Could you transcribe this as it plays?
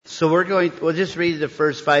So we'll just read the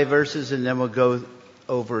first 5 verses and then we'll go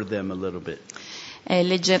over them a little bit.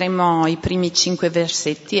 Leggeremo i primi 5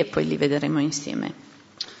 versetti e poi li vedremo insieme.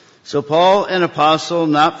 So Paul, an apostle,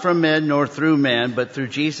 not from men nor through man, but through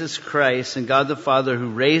Jesus Christ and God the Father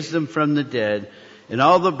who raised him from the dead, and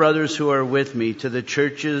all the brothers who are with me, to the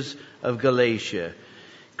churches of Galatia.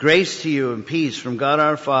 Grace to you and peace from God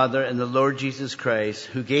our Father and the Lord Jesus Christ,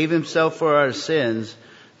 who gave himself for our sins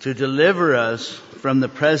to deliver us from the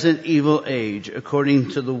present evil age,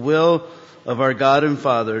 according to the will of our God and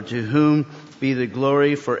Father, to whom be the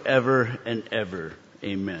glory forever and ever.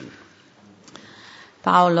 Amen.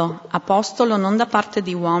 Paolo, apostolo non da parte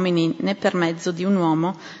di uomini né per mezzo di un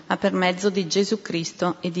uomo, ma per mezzo di Gesù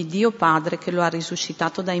Cristo e di Dio Padre che lo ha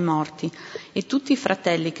risuscitato dai morti, e tutti i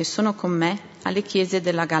fratelli che sono con me alle chiese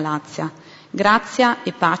della Galazia. Grazia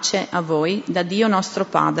e pace a voi da Dio nostro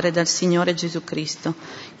Padre e dal Signore Gesù Cristo,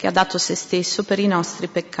 che ha dato se stesso per i nostri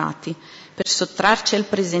peccati, per sottrarci al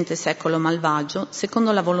presente secolo malvagio,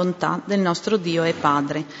 secondo la volontà del nostro Dio e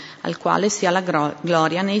Padre, al quale sia la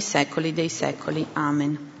gloria nei secoli dei secoli.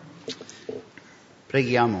 Amen.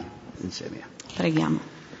 Preghiamo insieme. Preghiamo.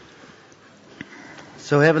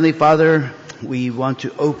 So Heavenly Father, we want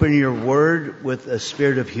to open your word with a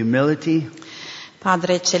spirit of humility.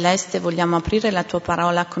 Padre Celeste, vogliamo aprire la tua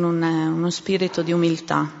parola con uno spirito di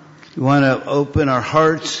umiltà. We want to open our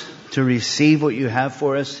hearts to receive what you have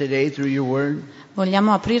for us today through your word.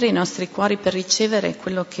 Vogliamo aprire i nostri cuori per ricevere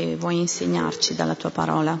quello che vuoi insegnarci dalla tua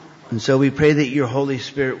parola. And so we pray that your Holy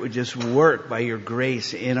Spirit would just work by your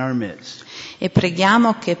grace in our midst. E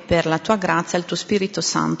preghiamo che per la tua grazia il tuo Spirito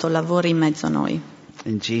Santo lavori in mezzo a noi.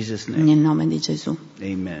 In Jesus' name. Nel nome di Gesù.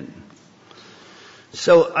 Amen.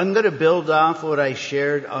 So I'm going to build off what I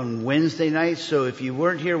shared on Wednesday night. So if you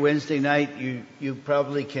weren't here Wednesday night, you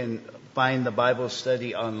probably can find the Bible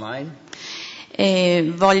study online. E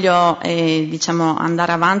voglio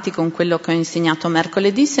andare avanti con quello che ho insegnato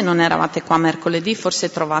mercoledì. Se non eravate qua mercoledì, forse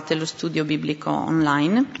trovate lo studio biblico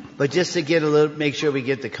online. But just to make sure we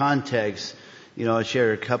get the context, I'll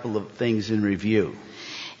share a couple of things in review.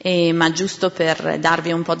 Ma giusto per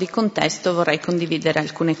darvi un po' di contesto vorrei condividere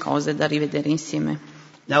alcune cose da rivedere insieme.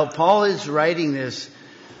 Now Paul is writing this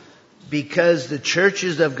because the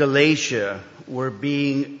churches of Galatia were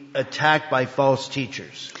being attacked by false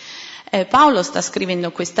teachers. Paolo sta scrivendo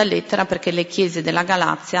questa lettera perché le chiese della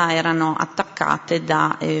Galazia erano attaccate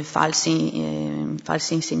da falsi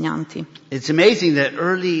insegnanti. It's amazing that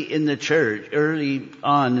early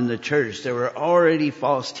on in the church, there were already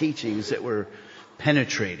false teachings that were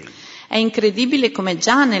penetrating. È incredibile come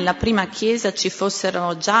già nella prima chiesa ci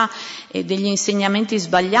fossero già degli insegnamenti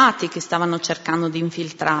sbagliati che stavano cercando di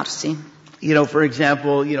infiltrarsi. For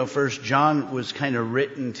example, 1 John was kind of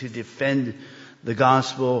written to defend the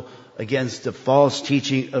gospel against the false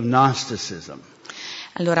teaching of Gnosticism.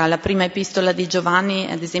 Allora, la prima epistola di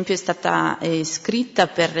Giovanni, ad esempio, è stata scritta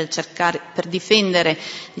per difendere,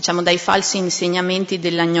 dai falsi insegnamenti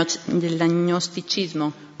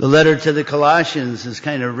dell'agnosticismo. The letter to the Colossians is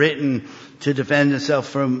kind of written to defend itself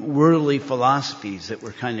from worldly philosophies that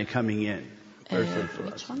were kind of coming in.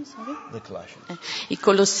 Which one, sorry? The Colossians. I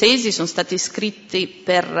Colossesi sono stati scritti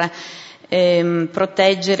per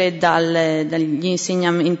proteggere dagli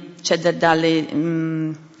insegnamenti,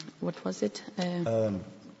 what was it?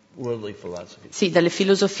 Worldly philosophy. Sì, dalle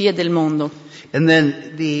filosofie del mondo. And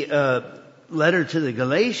then the letter to the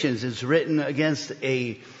Galatians is written against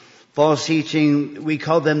a false teaching. We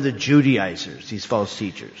call them the Judaizers, these false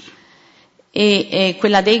teachers. E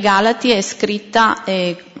quella dei Galati è scritta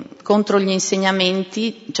contro gli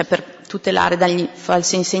insegnamenti, cioè per tutelare dagli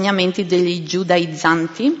falsi insegnamenti degli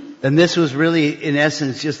giudaizzanti. And this was really, in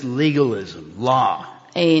essence, just legalism, law.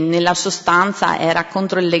 E nella sostanza era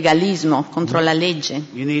contro il legalismo, contro la legge.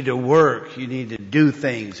 You need to work, you need to do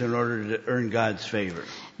things in order to earn God's favor.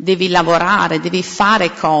 Devi lavorare, devi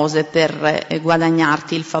fare cose per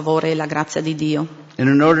guadagnarti il favore e la grazia di Dio. And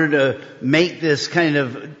in order to make this kind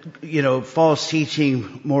of, false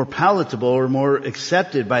teaching more palatable or more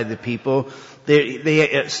accepted by the people,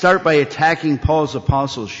 they start by attacking Paul's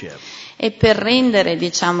apostleship. E per rendere,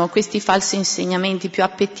 questi falsi insegnamenti più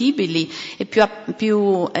appetibili e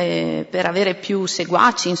per avere più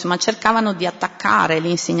seguaci, cercavano di attaccare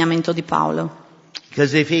l'insegnamento di Paolo.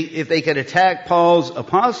 Because if they could attack Paul's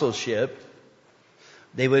apostleship,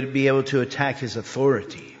 they would be able to attack his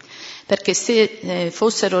authority. Perché se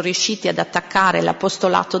fossero riusciti ad attaccare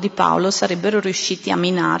l'apostolato di Paolo, sarebbero riusciti a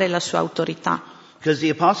minare la sua autorità. Because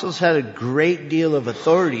the apostles had a great deal of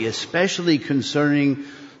authority, especially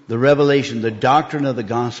concerning the revelation, the doctrine of the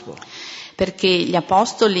gospel. perché gli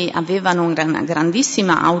apostoli avevano una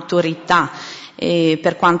grandissima autorità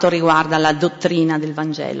per quanto riguarda la dottrina del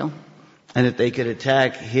Vangelo. And if they could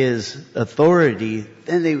attack his authority,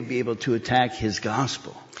 then they would be able to attack his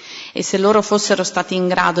gospel. E se loro fossero stati in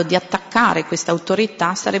grado di attaccare questa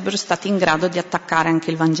autorità, sarebbero stati in grado di attaccare anche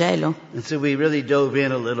il Vangelo. And so we really dove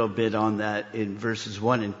in a little bit on that in verses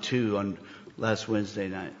 1 and 2 on last Wednesday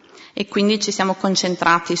night. E quindi ci siamo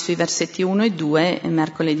concentrati sui versetti 1 e 2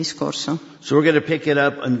 mercoledì scorso. So we're going to pick it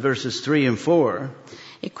up on verses 3 and 4.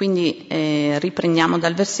 E quindi riprendiamo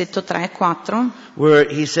dal versetto 3 e 4. Where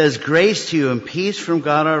he says, grace to you and peace from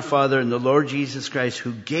God our Father and the Lord Jesus Christ,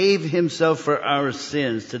 who gave himself for our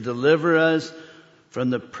sins to deliver us from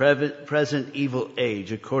the present evil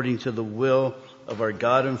age, according to the will of our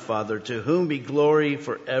God and Father, to whom be glory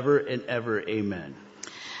forever and ever. Amen.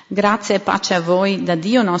 Grazia e pace a voi da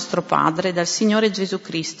Dio nostro Padre e dal Signore Gesù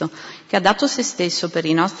Cristo, che ha dato se stesso per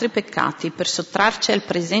i nostri peccati, per sottrarci al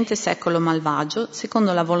presente secolo malvagio,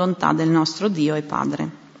 secondo la volontà del nostro Dio e Padre,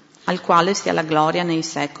 al quale sia la gloria nei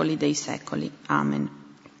secoli dei secoli. Amen.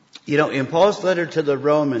 You know, in Paul's letter to the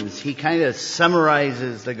Romans, he kind of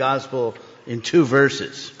summarizes the gospel in 2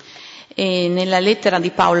 verses. E nella lettera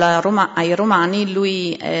di Paolo ai Romani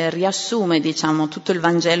lui riassume, tutto il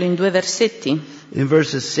Vangelo in 2 versetti. In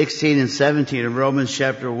verses 16 and 17 in Romans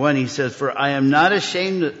chapter 1, he says, for I am not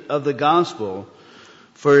ashamed of the gospel,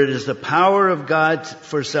 for it is the power of God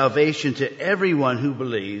for salvation to everyone who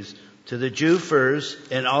believes, to the Jew first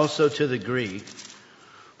and also to the Greek.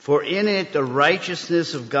 For in it the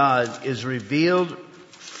righteousness of God is revealed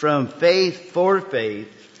from faith for faith,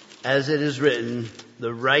 as it is written,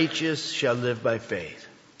 the righteous shall live by faith.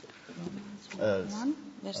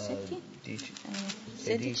 Versetti?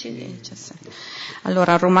 16 e 17.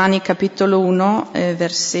 Allora, Romani capitolo 1,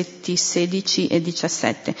 versetti 16 e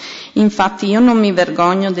 17. Infatti io non mi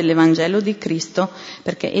vergogno dell'Evangelo di Cristo,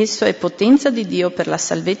 perché esso è potenza di Dio per la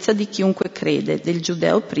salvezza di chiunque crede, del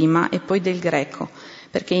giudeo prima e poi del greco,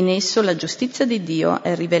 perché in esso la giustizia di Dio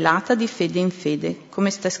è rivelata di fede in fede, come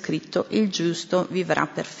sta scritto, il giusto vivrà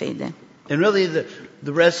per fede. And really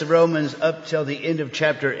the rest of Romans up till the end of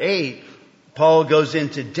chapter 8, Paul goes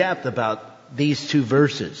into depth about these 2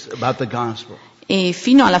 verses, about the gospel. E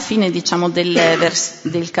fino alla fine,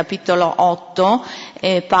 del capitolo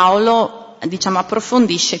 8, Paolo,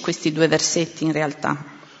 approfondisce questi 2 versetti in realtà.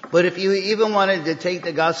 But if you even wanted to take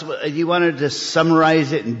the gospel, you wanted to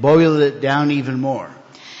summarize it and boil it down even more.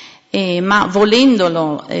 Ma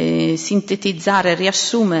volendolo sintetizzare,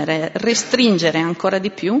 riassumere, restringere ancora di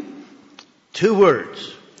più, 2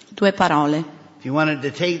 words. 2 parole. If you wanted to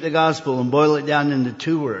take the gospel and boil it down into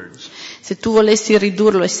 2 words, se tu volessi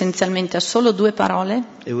ridurlo essenzialmente a solo 2 parole,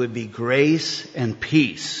 it would be grace and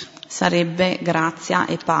peace. Sarebbe grazia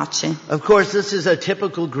e pace. Of course, this is a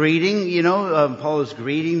typical greeting, Paul is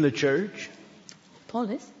greeting the church. Paul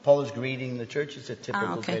is greeting the church. It's a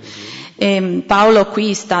typical kind of greeting. Paolo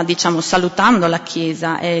qui sta, salutando la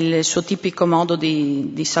Chiesa, è il suo tipico modo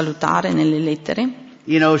di salutare nelle lettere.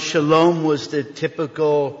 Shalom was the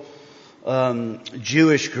typical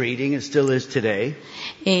Jewish greeting, it still is today.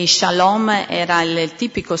 E shalom era il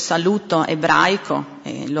tipico saluto ebraico,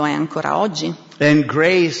 e lo è ancora oggi. And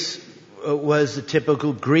grace was the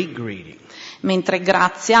typical Greek greeting. Mentre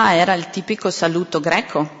grazia era il tipico saluto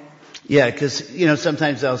greco. Yeah, because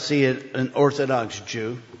sometimes I'll see an Orthodox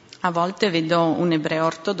Jew. A volte vedo un ebreo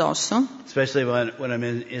ortodosso. Especially when I'm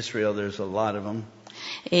in Israel, there's a lot of them.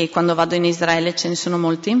 E quando vado in Israele ce ne sono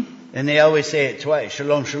molti. And they always say it twice,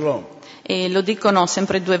 shalom, shalom. E lo dicono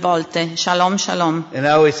sempre 2 volte, shalom, shalom. And I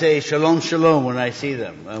always say shalom, shalom when I see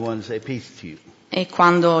them. I want to say peace to you. E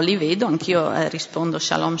quando li vedo anch'io rispondo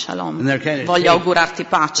shalom, shalom. Voglio augurarti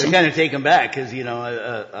pace. They're kind of taken back because,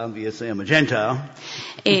 obviously I'm a Gentile.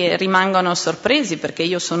 E rimangono sorpresi perché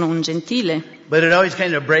io sono un gentile. But it always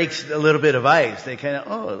kind of breaks a little bit of ice. They kind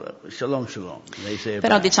of, shalom, shalom. They say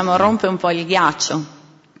Però rompe un po' il ghiaccio.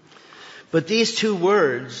 But these 2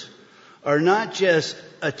 words are not just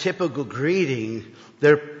a typical greeting,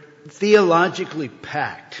 they're theologically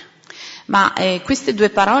packed. Ma queste 2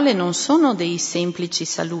 parole non sono dei semplici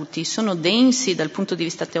saluti, sono densi dal punto di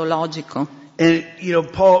vista teologico. And,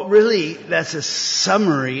 Paul, really, that's a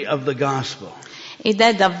summary of the gospel. Ed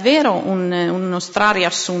è davvero uno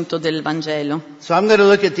strariassunto del Vangelo. So I'm going to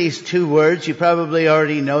look at these 2 words. You probably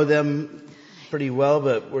already know them pretty well,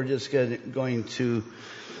 but we're just going to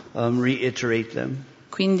reiterate them.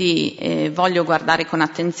 Quindi voglio guardare con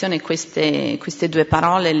attenzione queste 2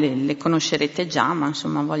 parole, le conoscerete già, ma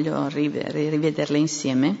insomma voglio rivederle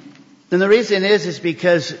insieme. And the reason is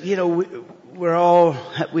because, we all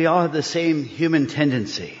have the same human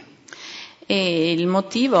tendency. E il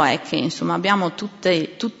motivo è che, insomma, abbiamo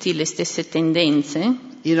tutti le stesse tendenze.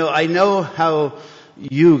 You know, I know how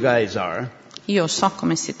you guys are. Io so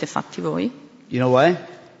come siete fatti voi. You know why?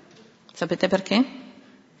 Sapete perché?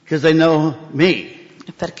 Because I know me.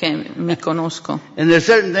 Perché mi conosco. And there's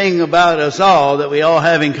certain thing about us all that we all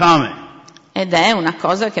have in common. Ed è una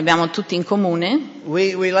cosa che abbiamo tutti in comune.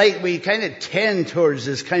 We kind of tend towards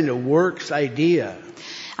this kind of works idea.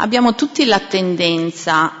 Abbiamo tutti la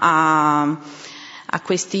tendenza a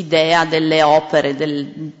quest'idea delle opere,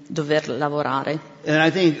 del dover lavorare. And I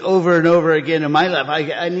think over and over again in my life,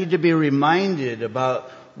 I need to be reminded about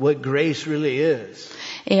what grace really is.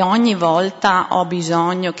 E ogni volta ho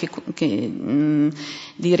bisogno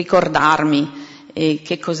di ricordarmi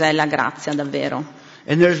che cos'è la grazia davvero.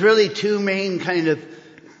 And there's really two main kind of,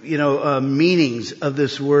 meanings of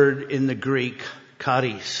this word in the Greek,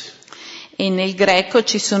 charis. E nel greco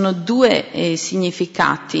ci sono due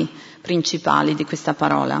significati principali di questa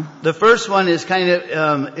parola. The first one is kind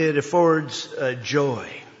of, it affords joy.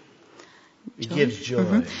 It gives joy.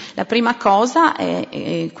 Mm-hmm. La prima cosa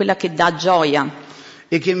è quella che dà gioia.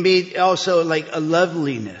 It can be also like a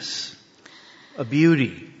loveliness, a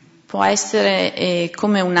beauty. Può essere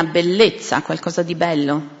come una bellezza, qualcosa di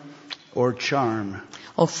bello. Or charm.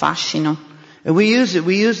 O fascino. And we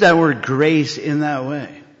use that word grace in that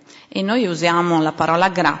way. E noi usiamo la parola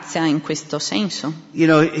grazia in questo senso. You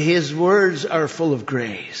know, his words are full of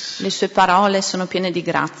grace. Le sue parole sono piene di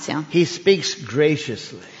grazia. He speaks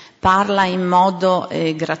graciously. Parla in modo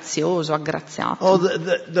grazioso, aggraziato. Oh,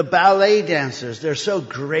 the ballet dancers, they're so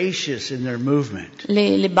gracious in their movement.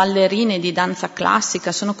 Le ballerine di danza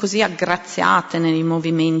classica sono così aggraziate nei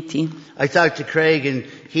movimenti. I talked to Craig and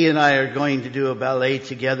he and I are going to do a ballet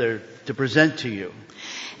together to present to you.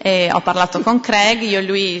 E ho parlato con Craig, io e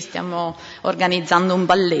lui stiamo organizzando un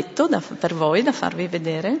balletto per voi, da farvi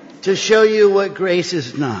vedere. To show you what grace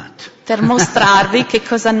is not. Per mostrarvi che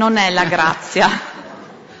cosa non è la grazia.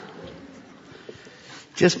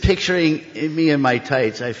 Just picturing me in my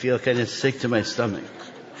tights, I feel kind of sick to my stomach.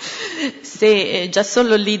 Se già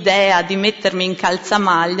solo l'idea di mettermi in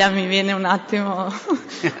calzamaglia mi viene un attimo.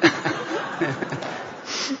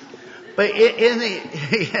 But in the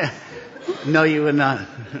yeah. No, you would not.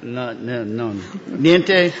 No.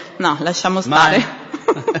 Niente. No, lasciamo stare.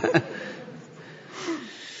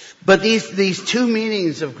 But these two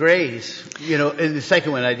meanings of grace, and the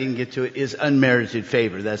second one I didn't get to it is unmerited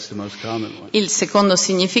favor. That's the most common one. Il secondo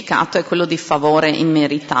significato è quello di favore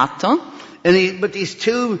immeritato. But these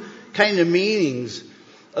two kind of meanings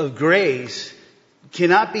of grace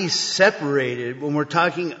cannot be separated when we're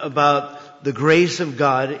talking about the grace of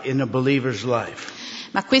God in a believer's life.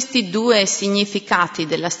 Ma questi due significati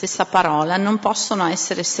della stessa parola non possono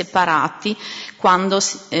essere separati quando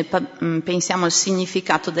pensiamo al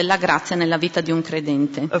significato della grazia nella vita di un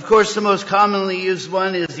credente. Of course, the most commonly used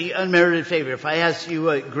one is the unmerited favor. If I asked you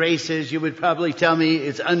what grace is, you would probably tell me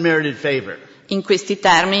it's unmerited favor. In questi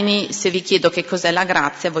termini, se vi chiedo che cos'è la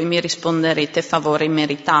grazia, voi mi risponderete favore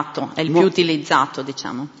immeritato. È il più utilizzato,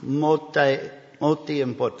 diciamo. Molto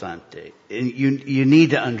importante. You need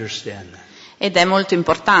to understand that. Ed è molto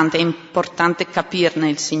importante, è importante capirne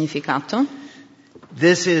il significato.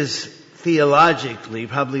 This is theologically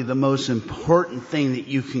probably the most important thing that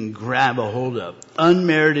you can grab a hold of.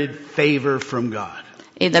 Unmerited favor from God.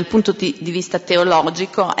 E dal punto di vista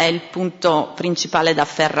teologico è il punto principale da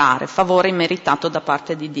afferrare, favore immeritato da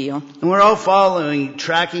parte di Dio. And we're all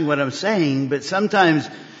tracking what I'm saying, but sometimes,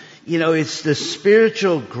 it's the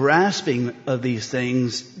spiritual grasping of these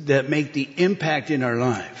things that make the impact in our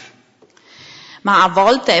life. Ma a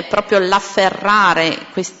volte è proprio l'afferrare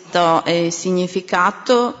questo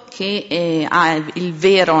significato che ha il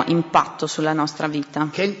vero impatto sulla nostra vita.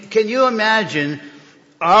 Can you imagine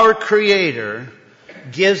our Creator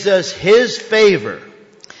gives us His favor?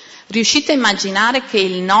 Riuscite a immaginare che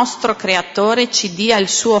il nostro Creatore ci dia il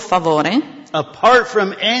suo favore? Apart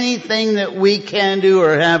from anything that we can do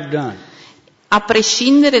or have done. A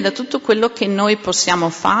prescindere da tutto quello che noi possiamo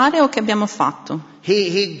fare o che abbiamo fatto.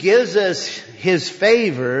 He gives us His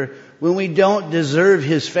favor when we don't deserve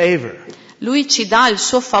His favor. Lui ci dà il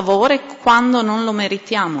suo favore quando non lo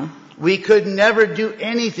meritiamo. We could never do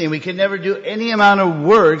anything. We could never do any amount of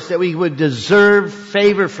works that we would deserve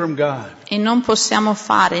favor from God. E non possiamo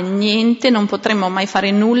fare niente, non potremmo mai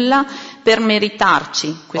fare nulla per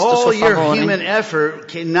meritarci questo suo favore. All your human effort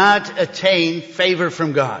cannot attain favor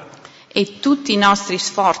from God. E tutti i nostri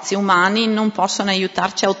sforzi umani non possono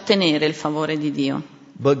aiutarci a ottenere il favore di Dio.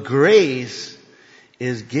 But grace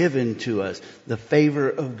is given to us, the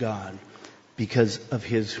favor of God, because of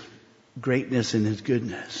His greatness and His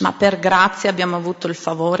goodness. Ma per grazia abbiamo avuto il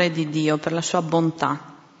favore di Dio, per la sua bontà.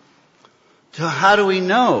 So how do we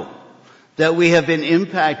know that we have been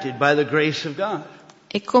impacted by the grace of God?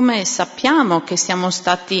 E come sappiamo che siamo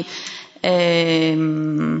stati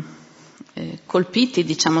colpiti,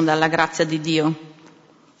 diciamo, dalla grazia di Dio?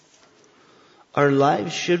 Our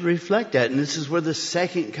lives should reflect that, and this is where the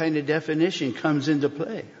second kind of definition comes into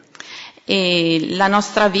play. E la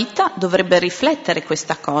nostra vita dovrebbe riflettere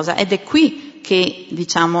questa cosa, ed è qui che,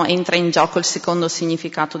 diciamo, entra in gioco il secondo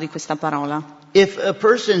significato di questa parola. If a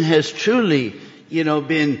person has truly,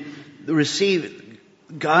 received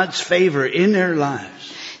God's favor in their lives,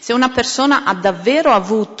 Se una persona ha davvero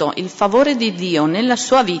avuto il favore di Dio nella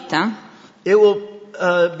sua vita, it will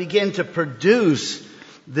begin to produce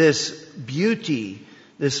this beauty,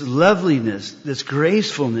 this loveliness, this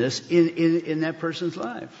gracefulness in that person's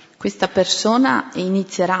life. questa persona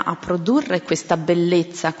inizierà a produrre questa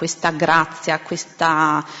bellezza, questa grazia,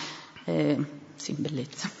 questa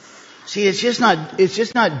bellezza. See, it's just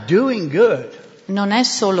not doing good. Non è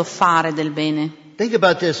solo fare del bene. Think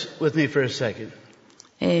about this with me for a second.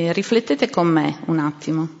 Riflettete con me un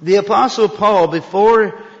attimo. The Apostle Paul,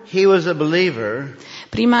 before he was a believer,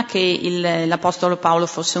 Prima che l'Apostolo Paolo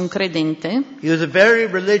fosse un credente, he was a very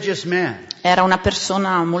religious man. era una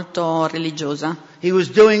persona molto religiosa. He was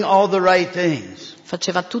doing all the right things.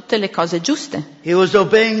 Faceva tutte le cose giuste, He was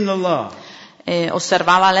obeying the law.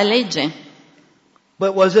 osservava la legge,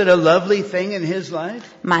 But was it a lovely thing in his life?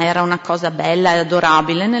 ma era una cosa bella e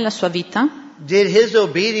adorabile nella sua vita? Did his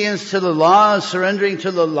obedience to the law, surrendering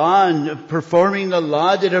to the law and performing the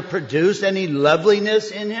law, did it produce any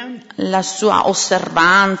loveliness in him? La sua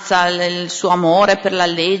osservanza, il suo amore per la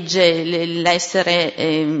legge, l'essere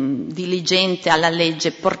diligente alla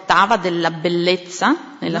legge portava della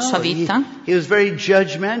bellezza nella sua vita? He was very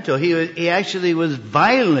judgmental. He actually was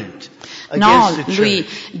violent No, against the lui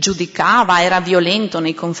church. giudicava, era violento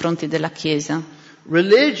nei confronti della Chiesa.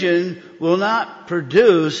 Religion will not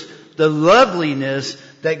produce the loveliness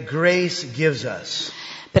that grace gives us.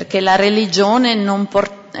 Perché la religione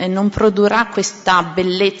non produrrà questa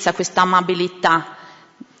bellezza, questa amabilità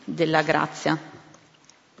della grazia.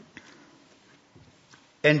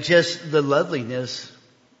 And just the loveliness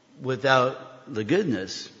without the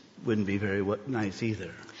goodness wouldn't be very nice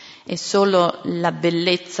either. E solo la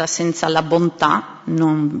bellezza senza la bontà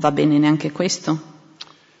non va bene neanche questo.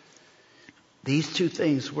 These two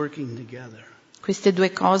things working together. Queste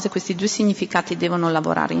due cose, questi due significati devono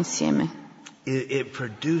lavorare insieme. It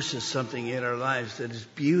produces something in our lives that is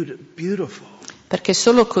beautiful. Perché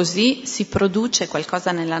solo così si produce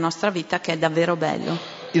qualcosa nella nostra vita che è davvero bello.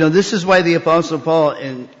 This is why the Apostle Paul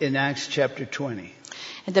in Acts chapter 20,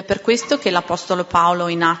 Ed è per questo che l'Apostolo Paolo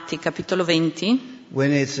in Atti, capitolo 20,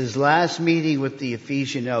 when it's his last meeting with the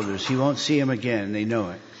Ephesian elders, he won't see them again, they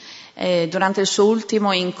know it. durante il suo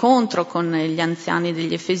ultimo incontro con gli anziani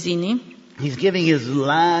degli Efesini, He's giving his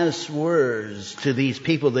last words to these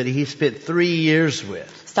people that he spent 3 years with.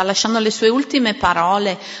 sta lasciando le sue ultime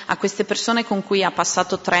parole a queste persone con cui ha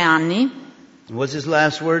passato 3 anni. What's his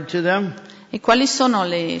last word to them? E quali sono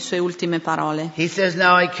le sue ultime parole? He says,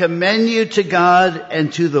 "Now I commend you to God and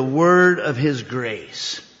to the word of his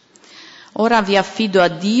grace." Ora vi affido a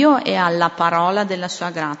Dio e alla parola della sua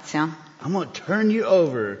grazia. I'm going to turn you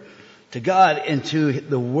over to God and to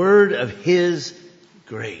the word of his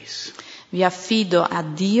grace. Vi affido a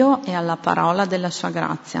Dio e alla parola della sua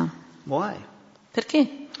grazia. Why?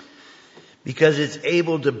 Perché? Because it's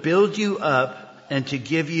able to build you up and to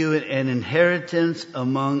give you an inheritance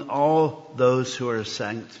among all those who are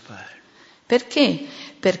sanctified. Perché?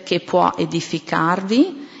 Perché può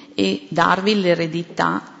edificarvi e darvi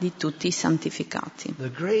l'eredità di tutti i santificati.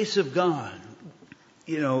 The grace of God,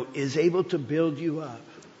 is able to build you up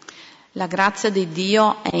La grazia di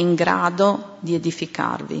Dio è in grado di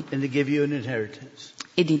edificarvi and to give you an inheritance.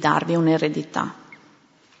 e di darvi un'eredità.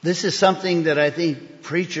 This is something that I think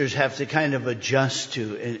preachers have to kind of adjust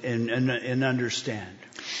to and understand.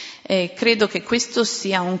 Credo che questo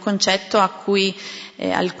sia un concetto a cui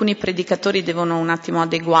alcuni predicatori devono un attimo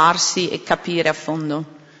adeguarsi e capire a fondo.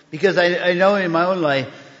 Because I know in my own life,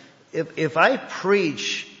 if I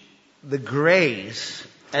preach the grace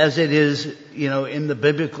as it is, in the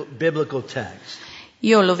biblical text,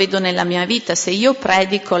 Io lo vedo nella mia vita, se io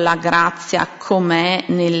predico la grazia com'è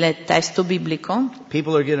nel testo biblico,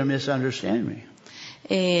 people are going to misunderstand me.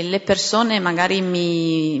 e le persone magari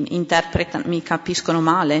mi capiscono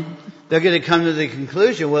male. They're going to come to the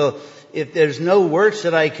conclusion, well, if there's no works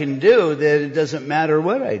that I can do, then it doesn't matter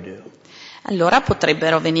what I do. Allora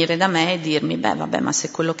potrebbero venire da me e dirmi, vabbè, ma se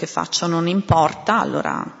quello che faccio non importa,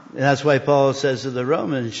 allora... And that's why Paul says to the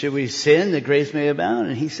Romans, should we sin that grace may abound?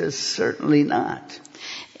 And he says, certainly not.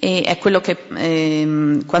 E è quello che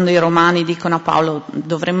quando i romani dicono a Paolo,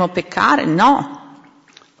 dovremmo peccare? No.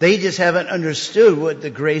 They just haven't understood what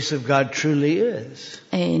the grace of God truly is.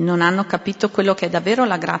 E non hanno capito quello che è davvero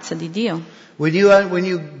la grazia di Dio. When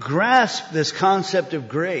you grasp this concept of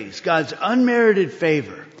grace, God's unmerited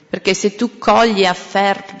favor, Perché se tu cogli e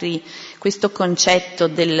afferri questo concetto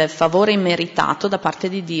del favore immeritato da parte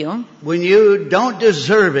di Dio, when you don't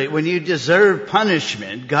deserve it, when you deserve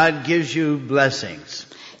punishment, God gives you blessings.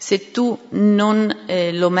 se tu non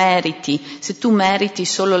lo meriti, se tu meriti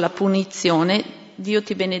solo la punizione, Dio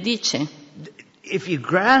ti benedice. If you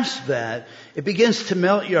grasp that, it begins to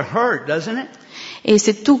melt your heart, doesn't it? E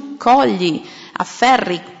se tu cogli,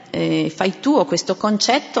 afferri, fai tuo questo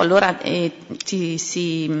concetto, allora ti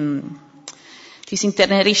si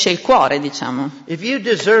intenerisce il cuore, diciamo. If you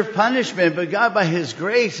deserve punishment, but God by His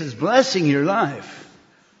grace is blessing your life.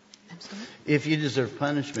 If you deserve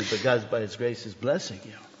punishment, but God by His grace is blessing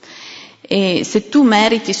you. E se tu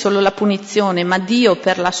meriti solo la punizione, ma Dio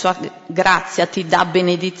per la sua grazia ti dà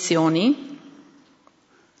benedizioni,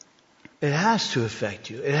 It has to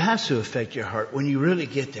affect you. It has to affect your heart when you really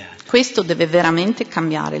get that. questo deve veramente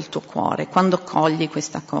cambiare il tuo cuore quando cogli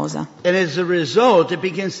questa cosa. And as a result, it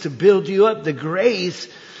begins to build you up. The grace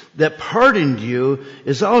that pardoned you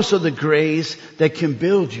is also the grace that can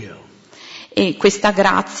build you. E questa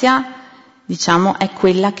grazia, diciamo, è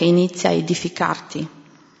quella che inizia a edificarti.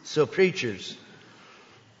 So preachers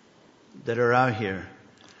that are out here,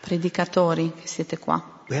 Predicatori che siete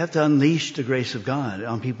qua, we have to unleash the grace of God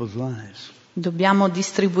on people's lives. dobbiamo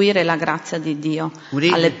distribuire la grazia di Dio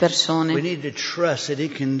alle We persone. need to trust that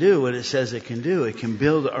it can do what it says it can do. It can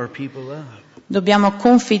build our people up. Dobbiamo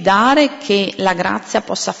confidare che la grazia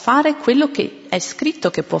possa fare quello che è scritto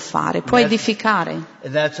che può fare, può edificare.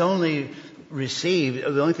 And that's only received,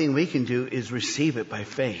 the only thing we can do is receive it by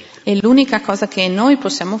faith. E l'unica cosa che noi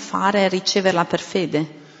possiamo fare è riceverla per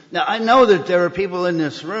fede. Now, I know that there are people in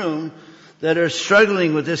this room that are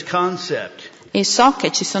struggling with this concept. E so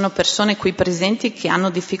che ci sono persone qui presenti che hanno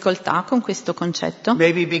difficoltà con questo concetto.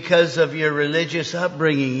 Maybe because of your religious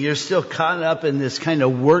upbringing, you're still caught up in this kind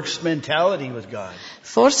of works mentality with God.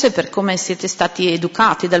 Forse per come siete stati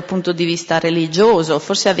educati dal punto di vista religioso,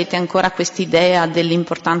 forse avete ancora quest'idea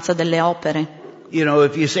dell'importanza delle opere. You know,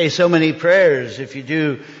 if you say so many prayers, if you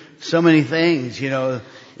do so many things, you know,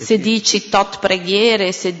 Se dici tot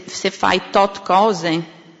preghiere, se fai tot cose,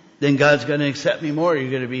 then God's going to accept me more. You're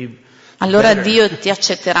going to be allora better. Dio ti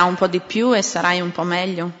accetterà un po' di più e sarai un po'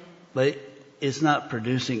 meglio. But it's not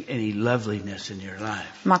producing any loveliness in your life.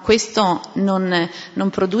 Ma questo non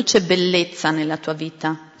produce bellezza nella tua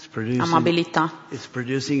vita, amabilità. It's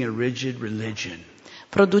producing a rigid religion.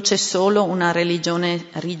 Produce solo una religione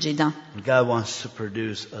rigida. God wants to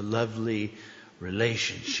produce a lovely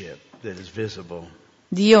relationship that is visible.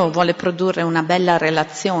 Dio vuole produrre una bella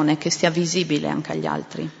relazione che sia visibile anche agli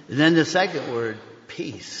altri. And then the second word,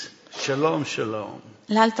 peace. Shalom, shalom.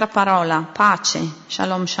 L'altra parola, pace,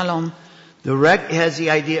 shalom, shalom. Has the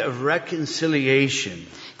idea of reconciliation.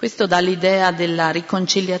 Questo dà l'idea della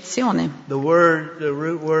riconciliazione. The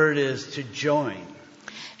root word is to join.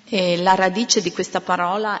 E la radice di questa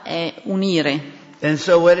parola è unire. And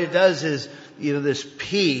so what it does is, you know, this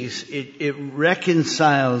peace, it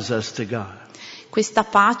reconciles us to God. Questa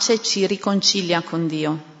pace ci riconcilia con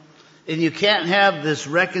Dio. And you can't have this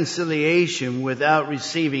reconciliation without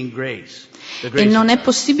receiving grace. E non è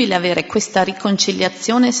possibile avere questa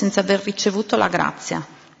riconciliazione senza aver ricevuto la grazia.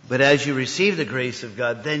 But as you receive the grace of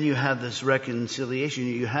God, then you have this reconciliation,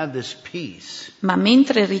 you have this peace. Ma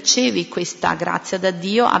mentre ricevi questa grazia da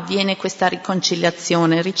Dio, avviene questa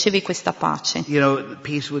riconciliazione, ricevi questa pace. You know,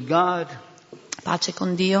 peace with God, Pace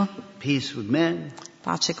con Dio, peace with men,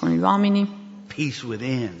 pace con gli uomini, peace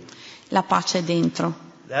within. la pace dentro.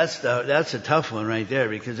 That's a tough one right there,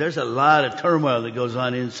 because there's a lot of turmoil that goes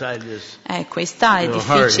on inside this. Questa è Little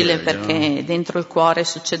difficile heart here, perché dentro il cuore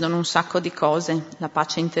succedono un sacco di cose, la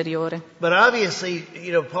pace interiore. But obviously,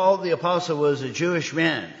 you know, Paul the apostle was a Jewish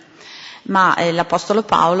man. Ma l'apostolo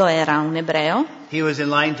Paolo era un ebreo, He was in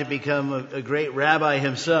line to become a great rabbi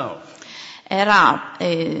himself. era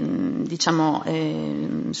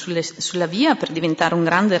sulla via per diventare un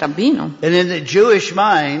grande rabbino. And in the Jewish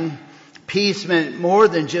mind, peace meant more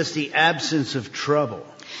than just the absence of trouble.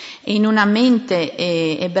 E in una mente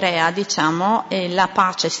ebrea, la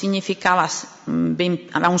pace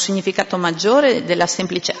aveva un significato maggiore della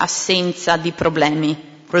semplice assenza di problemi.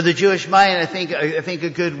 For the Jewish mind, I think a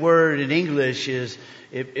good word in English is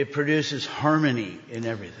it produces harmony in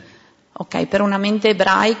everything. Ok, per una mente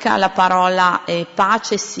ebraica la parola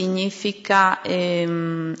pace significa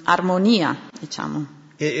armonia, diciamo.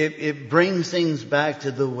 It brings things back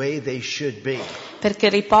to the way they should be. Perché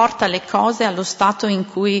riporta le cose allo stato in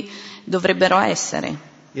cui dovrebbero essere.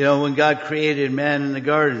 You know, when God created man in the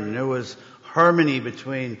garden, there was harmony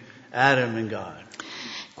between Adam and God.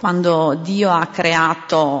 Quando Dio ha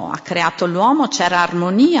creato l'uomo, c'era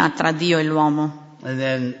armonia tra Dio e l'uomo. And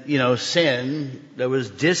then, you know, sin, there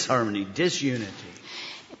was disharmony, disunity.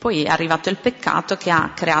 Poi è arrivato il peccato che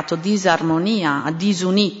ha creato disarmonia, ha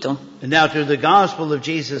disunito. And now through the gospel of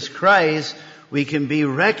Jesus Christ, we can be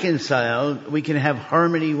reconciled, we can have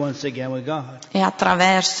harmony once again with God. E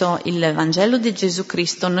attraverso il Vangelo di Gesù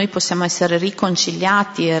Cristo noi possiamo essere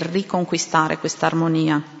riconciliati e riconquistare questa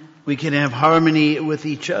armonia. We can have harmony with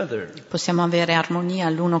each other. Possiamo avere armonia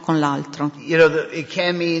l'uno con l'altro. You know, it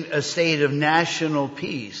can mean a state of national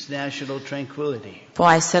peace, national tranquility. Può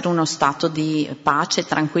essere uno stato di pace e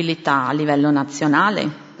tranquillità a livello nazionale.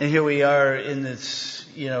 And here we are in this,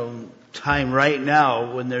 you know, time right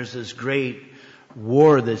now when there's this great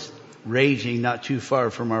war that's raging not too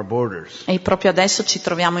far from our borders. E proprio adesso ci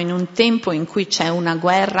troviamo in un tempo in cui c'è una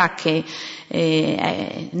guerra che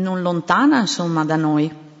è non lontana, insomma, da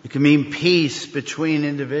noi. It can mean peace between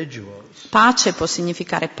individuals. Pace può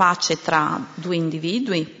significare pace tra due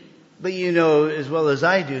individui. But you know as well as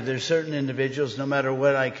I do, there's certain individuals, no matter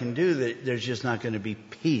what I can do, there's just not going to be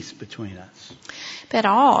peace between us.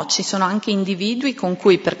 Però ci sono anche individui con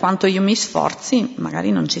cui, per quanto io mi sforzi, magari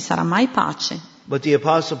non ci sarà mai pace. But the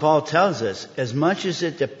Apostle Paul tells us, as much as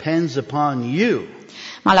it depends upon you,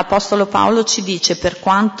 Ma l'Apostolo Paolo ci dice, per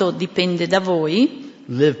quanto dipende da voi,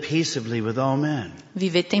 live peaceably with all men.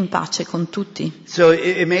 vivete in pace con tutti. So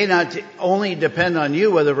it may not only depend on you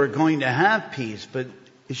whether we're going to have peace, but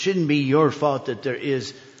it shouldn't be your fault that there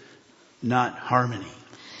is not harmony.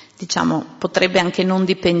 Diciamo, potrebbe anche non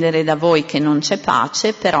dipendere da voi che non c'è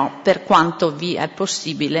pace, però per quanto vi è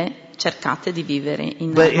possibile cercate di vivere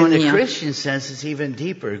in But in the armonia. Christian sense, it's even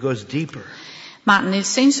deeper. It goes deeper. Ma nel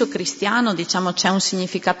senso cristiano, diciamo, c'è un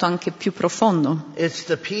significato anche più profondo. It's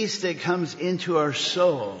the peace that comes into our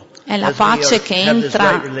soul. È la as we pace che have this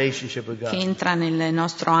entra, right relationship with God. che entra nel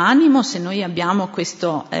nostro animo se noi abbiamo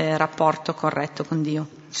questo rapporto corretto con Dio.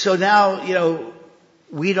 So now, you know,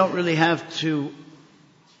 we don't really have to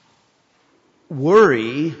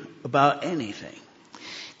worry about anything.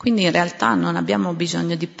 Quindi in realtà non abbiamo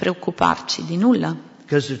bisogno di preoccuparci di nulla.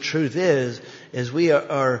 Because the truth is we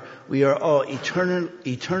are all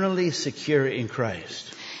eternally secure in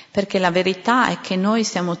Christ. Perché la verità è che noi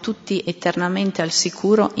siamo tutti eternamente al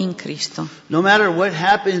sicuro in Cristo. No matter what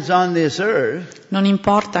happens on this earth, Non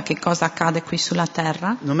importa che cosa accade qui sulla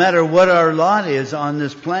terra, no matter what our lot is on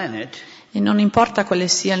this planet, e non importa quale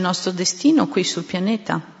sia il nostro destino qui sul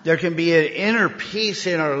pianeta, there can be an inner peace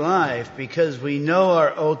in our life because we know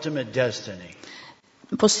our ultimate destiny.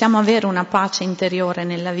 possiamo avere una pace interiore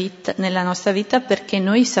nella nostra vita perché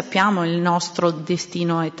noi sappiamo il nostro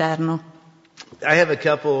destino eterno. I have a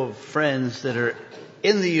couple of friends that are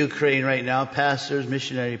in the Ukraine right now, pastors,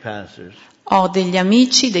 missionary pastors. Ho degli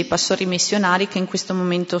amici, dei pastori missionari che in questo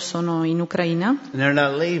momento sono in Ucraina And they're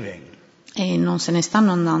not leaving. e non se ne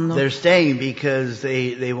stanno andando. They're staying because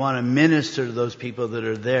they want to minister to those people that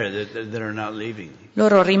are there, that are not leaving.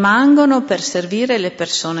 Loro rimangono per servire le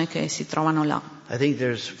persone che si trovano là. I think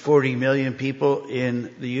there's 40 million people in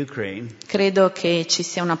the Ukraine. Credo che ci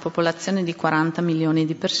sia una popolazione di 40 milioni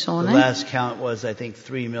di The persone last count was, I think,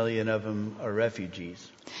 3 million of them are refugees.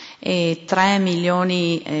 e 3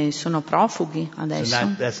 milioni sono profughi So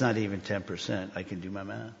adesso. that's not even 10%. I can do my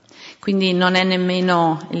math. Quindi non è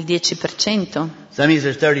nemmeno il 10%. So that means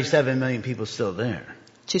there's 37 million people still there.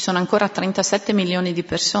 Ci sono ancora 37 milioni di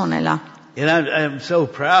persone là. And I'm so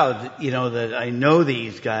proud, you know, that I know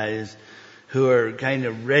these guys who are kind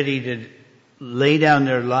of ready to lay down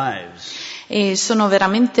their lives. E sono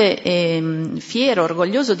veramente fiero,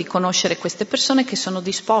 orgoglioso di conoscere queste persone che sono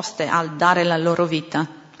disposte a dare la loro vita.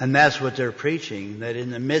 And that's what they're preaching, that in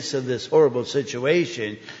the midst of this horrible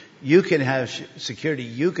situation, you can have security,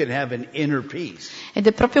 you can have an inner peace. Ed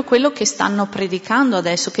è proprio quello che stanno predicando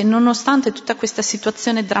adesso, che nonostante tutta questa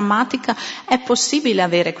situazione drammatica è possibile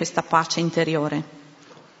avere questa pace interiore.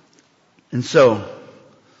 And so,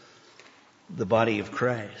 the body of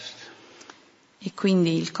Christ, E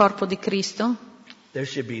quindi il corpo di Cristo, there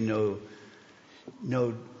should be no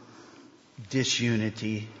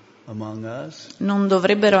disunity among us. non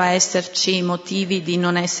dovrebbero esserci motivi di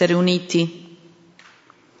non essere uniti.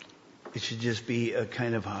 It should just be a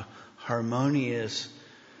kind of a harmonious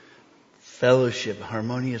fellowship,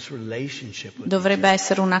 harmonious relationship with Dovrebbe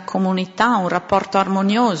essere una comunità, un rapporto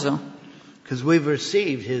armonioso, because we've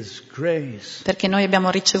received His grace. perché noi abbiamo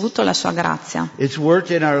ricevuto la sua grazia. It's worked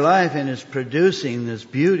in our life and it's producing this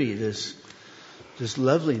beauty, this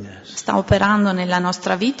loveliness. Sta operando nella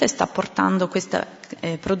nostra vita e sta portando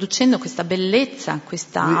producendo questa bellezza,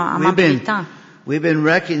 questa amabilità. We've been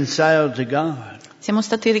reconciled to God. Siamo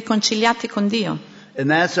stati riconciliati con Dio. And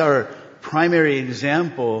that's our primary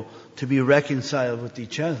example, to be reconciled with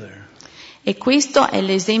each other. E questo è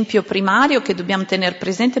l'esempio primario che dobbiamo tenere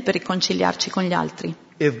presente per riconciliarci con gli altri.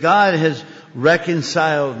 If God has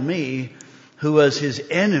reconciled me, who was His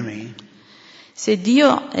enemy, Se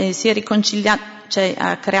Dio si è riconciliato, cioè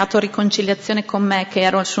ha creato riconciliazione con me che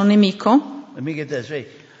ero il suo nemico, let me get that straight.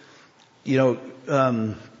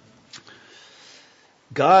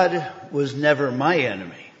 God was never my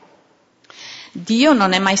enemy. Dio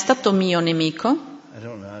non è mai stato mio nemico. I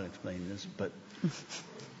don't know how to explain this, but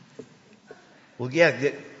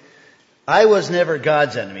I was never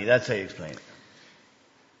God's enemy. That's how you explain it.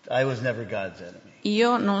 I was never God's enemy.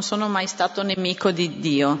 Io non sono mai stato nemico di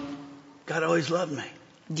Dio. God always loved me.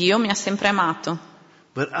 Dio mi ha sempre amato.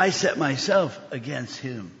 But I set myself against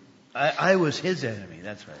Him. I was His enemy.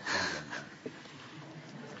 That's right.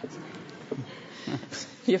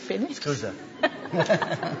 Io finisco. Scusa.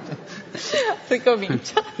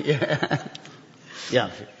 Ricomincio. Yeah,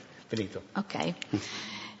 finito. Ok.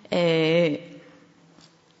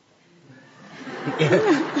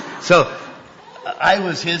 So, I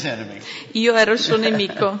was His enemy. Io ero il suo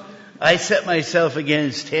nemico. I set myself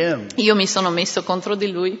against Him. Io mi sono messo contro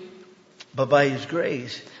di lui. But by His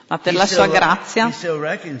grace, Ma per la sua grazia, He still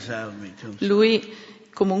reconciled me to Himself. lui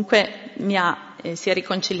comunque si è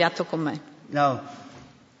riconciliato con me. Now,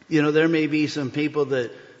 there may be some people that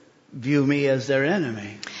view me as their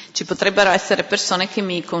enemy. Ci potrebbero essere persone che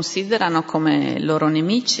mi considerano come loro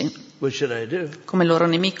nemici, What should I do? come loro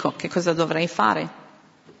nemico. Che cosa dovrei fare?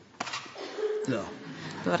 No.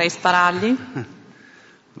 Dovrei sparargli?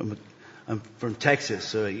 I'm from Texas,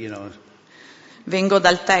 so, Vengo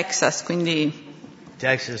dal Texas, quindi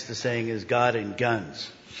Texas, the saying is God and guns.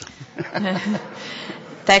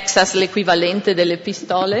 Texas l'equivalente delle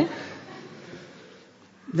pistole?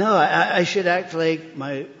 No, I should act like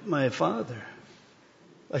my father.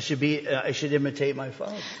 I should imitate my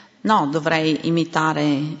father. No, dovrei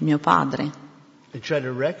imitare mio padre And try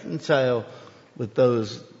to reconcile with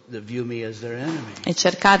those that view me as their enemy. e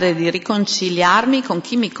cercare di riconciliarmi con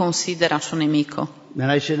chi mi considera suo nemico. And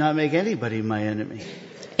I should not make anybody my enemy.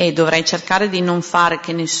 E dovrei cercare di non fare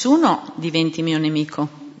che nessuno diventi mio nemico.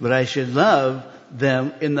 But I should love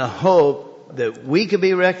them in the hope that we can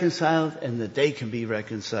be reconciled and that they can be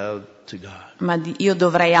reconciled to God. Ma io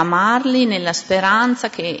dovrei amarli nella speranza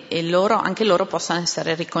che anche loro possano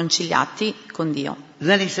essere riconciliati con Dio. And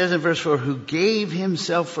then he says in verse 4, who gave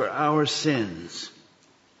himself for our sins.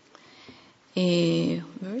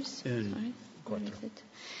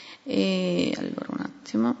 Allora un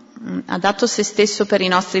attimo. Ha dato se stesso per i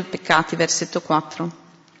nostri peccati, versetto 4.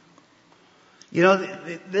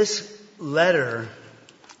 This letter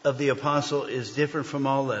of the apostle is different from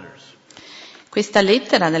all letters. Questa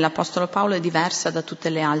lettera dell'Apostolo Paolo è diversa da tutte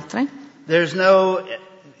le altre. There's no,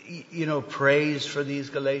 praise for these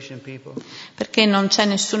Galatian people. Perché non c'è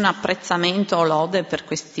nessun apprezzamento o lode per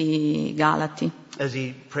questi Galati, As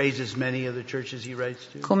he praises many of the churches he writes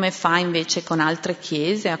to. come fa invece con altre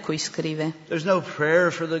chiese a cui scrive. There's no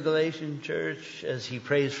prayer for the Galatian church as he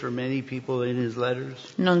prays for many people in his letters.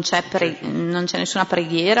 Non c'è nessuna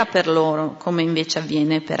preghiera per loro, come invece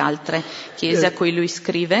avviene per altre chiese a cui lui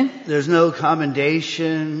scrive. There's no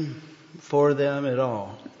commendation for them at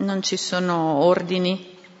all. Non ci sono ordini.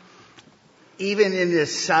 Even in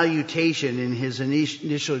this salutation, in his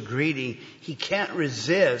initial greeting, he can't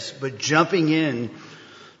resist but jumping in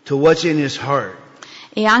to what's in his heart.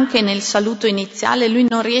 E anche nel saluto iniziale lui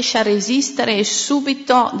non riesce a resistere e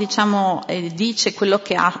subito, dice quello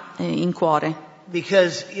che ha in cuore.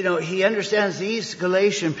 Because, he understands these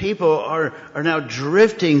Galatian people are now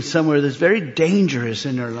drifting somewhere that's very dangerous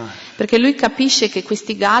in their life. Perché lui capisce che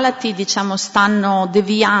questi Galati, stanno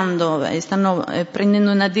deviando, stanno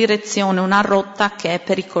prendendo una direzione, una rotta che è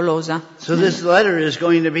pericolosa. So this letter is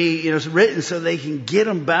going to be, written so they can get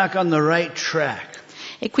them back on the right track.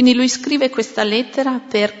 E quindi lui scrive questa lettera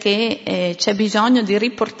perché c'è bisogno di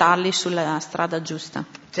riportarli sulla strada giusta.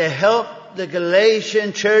 To help the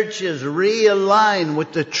Galatian churches realign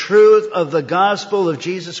with the truth of the gospel of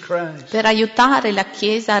Jesus Christ. Per aiutare la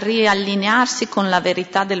Chiesa a riallinearsi con la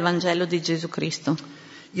verità del Vangelo di Gesù Cristo.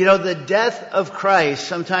 The death of Christ,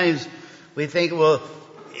 sometimes we think,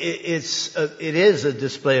 it is a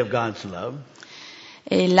display of God's love.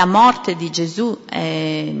 E la morte di Gesù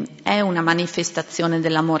è una manifestazione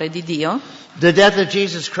dell'amore di Dio. The death of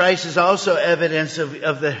Jesus Christ is also evidence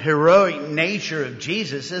of the heroic nature of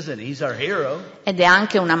Jesus, isn't it? He's our hero. Ed è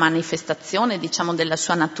anche una manifestazione, diciamo, della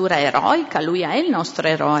sua natura eroica. Lui è il nostro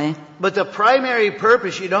eroe. But the primary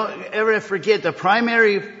purpose, you don't ever forget, the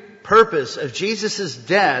primary purpose of Jesus'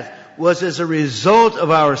 death was as a result of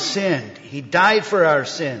our sin. He died for our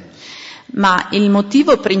sins. Ma il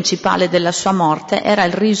motivo principale della sua morte era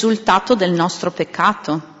il risultato del nostro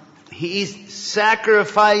peccato. He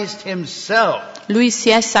sacrificed himself Lui si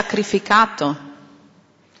è sacrificato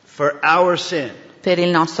for our sin. per il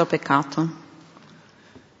nostro peccato.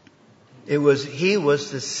 He was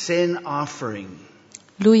the sin offering.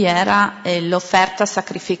 Lui era l'offerta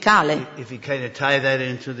sacrificale. If you kind of tie that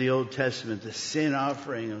into the Old Testament, the sin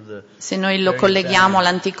offering of the Se noi lo colleghiamo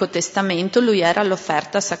all'Antico Testamento, lui era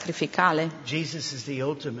l'offerta sacrificale. Jesus is the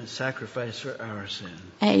ultimate sacrifice for our sin.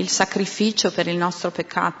 È il sacrificio per il nostro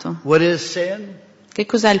peccato. What is sin? Che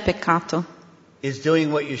cos'è il peccato? Is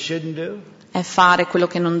doing what you shouldn't do È fare quello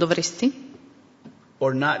che non dovresti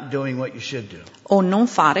or not doing what you should do. o non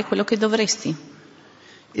fare quello che dovresti.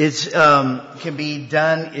 It's can be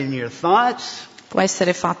done in your thoughts. Può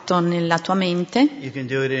essere fatto nella tua mente, You can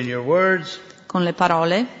do it in your words, con le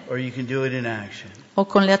parole or you can do it in action. o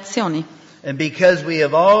con le azioni. And because we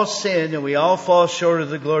have all sinned and we all fall short of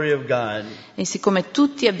the glory of God, E siccome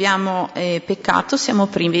tutti abbiamo peccato, siamo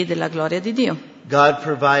privi della gloria di Dio. God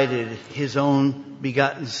provided His own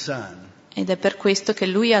begotten Son Ed è per questo che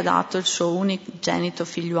lui ha dato il suo unigenito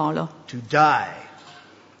figliuolo to die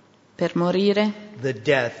per morire the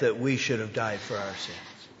death that we should have died for our sins.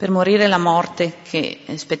 per morire la morte che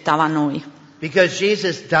spettava a noi. Because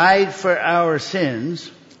Jesus died for our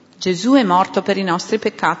sins, Gesù è morto per i nostri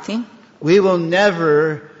peccati, we will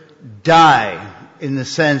never die in the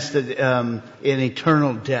sense that in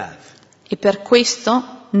eternal death. e per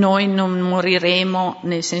questo noi non moriremo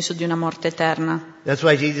nel senso di una morte eterna. That's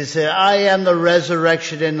why Jesus said, I am the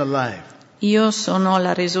resurrection and the life. Io sono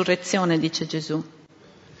la resurrezione, dice Gesù.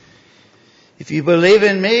 If you believe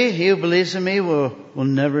in me, he who believes in me will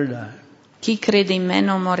never die. Chi crede in me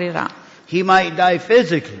non morirà. He might die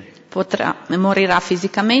physically, Morirà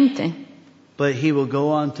fisicamente, but he will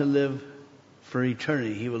go on to live for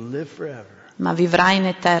eternity. He will live forever. ma vivrà in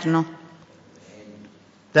eterno.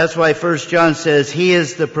 That's why 1 John says, he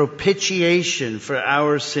is the propitiation for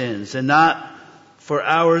our sins, and not for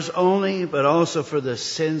ours only, but also for the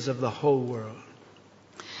sins of the whole world.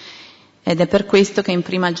 Ed è per questo che in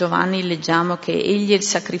Prima Giovanni leggiamo che egli è il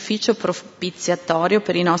sacrificio propiziatorio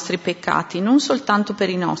per i nostri peccati, non soltanto per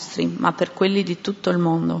i nostri, ma per quelli di tutto il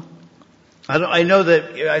mondo. I know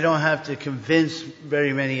that I don't have to convince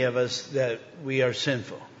very many of us that we are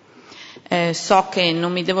sinful. So che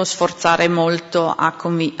non mi devo sforzare molto a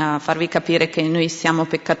farvi capire che noi siamo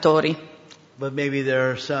peccatori, But maybe there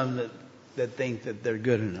are some that think that they're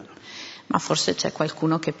good enough. ma forse c'è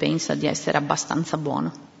qualcuno che pensa di essere abbastanza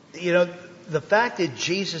buono. You know, the fact that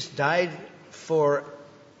Jesus died for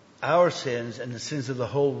our sins and the sins of the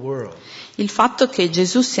whole world Il fatto che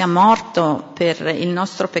Gesù sia morto per il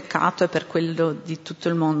nostro peccato e per quello di tutto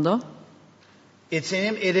il mondo it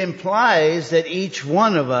implies that each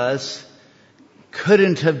one of us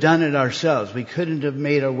couldn't have done it ourselves. We couldn't have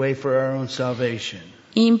made our way for our own salvation.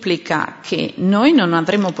 implica che noi non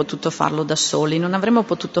avremmo potuto farlo da soli, non avremmo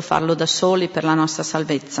potuto farlo da soli per la nostra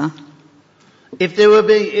salvezza. If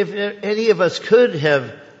any of us could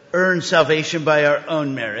have earned salvation by our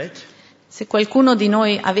own merit, Se qualcuno di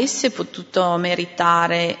noi avesse potuto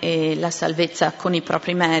meritare la salvezza con i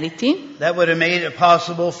propri meriti, that would have made it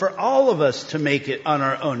possible for all of us to make it on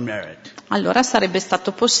our own merit. allora sarebbe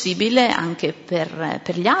stato possibile anche per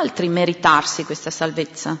gli altri meritarsi questa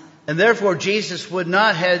salvezza. And therefore Jesus would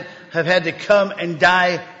not have had to come and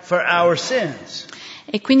die for our sins.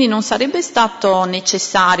 E quindi non sarebbe stato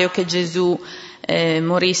necessario che Gesù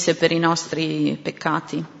morisse per i nostri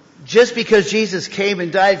peccati. Just because Jesus came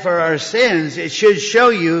and died for our sins, it should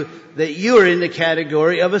show you that you are in the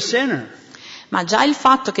category of a sinner. Ma già il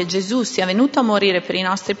fatto che Gesù sia venuto a morire per i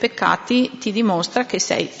nostri peccati ti dimostra che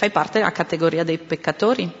fai parte della categoria dei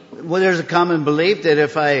peccatori. Well, there's a common belief that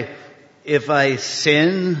if I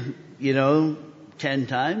sin, 10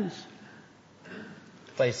 times,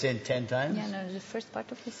 if I sin 10 times,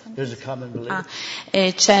 there's a common belief.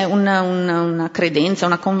 C'è una credenza,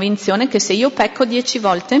 una convinzione che se io pecco 10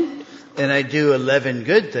 volte And I do 11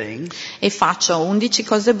 good things, e faccio 11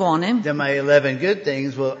 cose buone, then my 11 good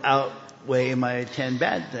things will outweigh my 10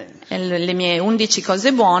 bad things. E le mie 11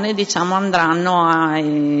 cose buone, diciamo, andranno a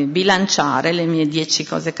bilanciare le mie 10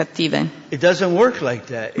 cose cattive. It doesn't work like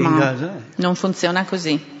that in Ma God's eye. non funziona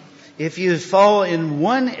così. If you fall in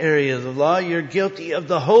one area of the law, you're guilty of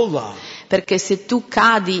the whole law. Perché se tu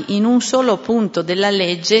cadi in un solo punto della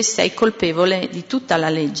legge, sei colpevole di tutta la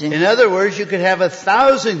legge. In other words, you could have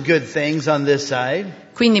 1,000 good things on this side,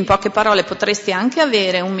 Quindi, in poche parole, potresti anche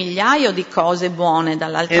avere 1.000.000 di cose buone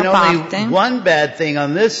dall'altra and only parte one bad thing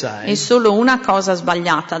on this e side, solo una cosa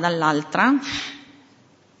sbagliata dall'altra,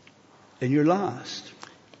 and you're lost.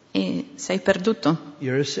 e sei perduto.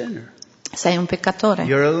 You're a sinner. Sei un peccatore.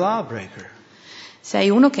 You're a lawbreaker. Sei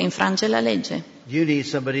uno che infrange la legge. You need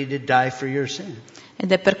somebody to die for your sin.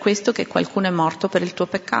 Ed è per questo che qualcuno è morto per il tuo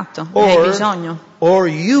peccato. Ne hai bisogno. Or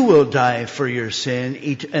you will die for your sin,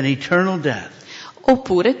 an eternal death,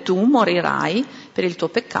 Oppure tu morirai per il tuo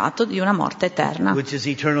peccato di una morte eterna, which is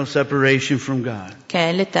eternal separation from God. che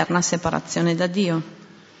è l'eterna separazione da Dio.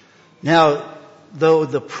 Now, though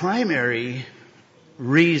the primary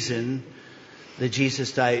reason that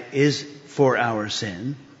Jesus died is for our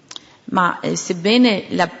sin, Ma sebbene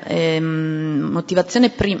la motivazione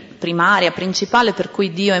primaria, principale per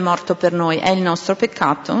cui Dio è morto per noi è il nostro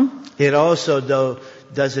peccato, it also, though,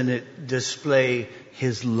 doesn't it display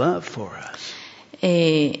His love for us?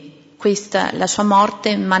 e la sua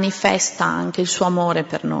morte manifesta anche il suo amore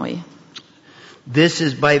per noi.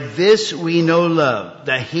 By this we know love,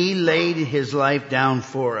 that He laid His life down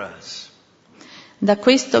for us. Da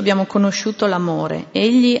questo abbiamo conosciuto l'amore.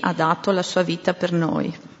 Egli ha dato la sua vita per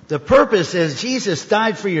noi. The purpose is Jesus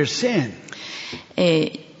died for your sin.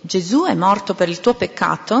 E Gesù è morto per il tuo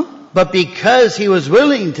peccato, But because He was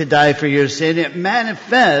willing to die for your sin, it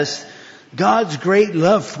manifests God's great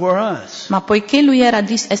love for us. ma poiché lui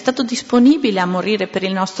è stato disponibile a morire per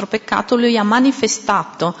il nostro peccato, lui ha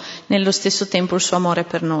manifestato nello stesso tempo il suo amore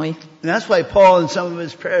per noi. And that's why Paul in some of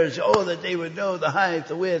his prayers, that they would know the height,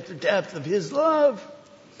 the width, the depth of His love.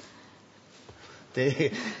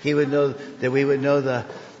 He would know that we would know the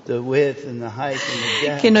width and the height and the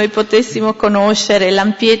depth. Che noi potessimo conoscere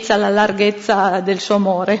l'ampiezza, la larghezza del suo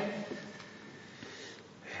amore.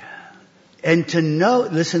 And to know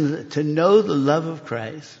the love of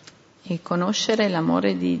Christ, E conoscere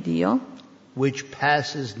l'amore di Dio which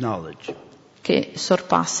passes knowledge. che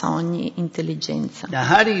sorpassa ogni intelligenza. Now,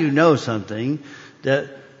 how do you know something that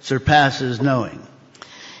surpasses knowing?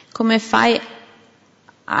 Come fai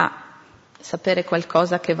a sapere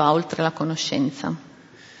qualcosa che va oltre la conoscenza?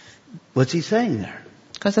 What's he saying there?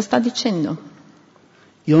 Cosa sta dicendo?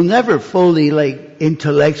 You'll never fully,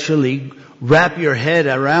 intellectually wrap your head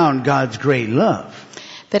around God's great love.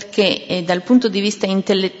 Perché dal punto di vista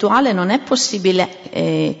intellettuale non è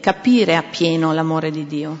possibile capire appieno l'amore di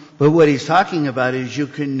Dio. But what he's talking about is you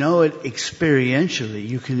can know it experientially.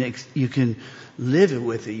 You can live it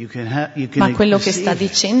with it. You can Ma quello che sta perceive it.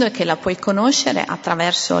 dicendo è che la puoi conoscere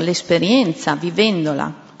attraverso l'esperienza,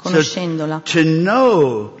 vivendola, conoscendola. So, to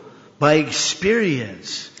know by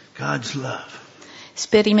experience God's love.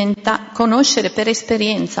 Conoscere per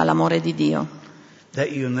esperienza l'amore di Dio. That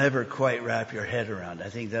you'll never quite wrap your head around. I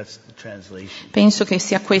think that's the translation. Penso che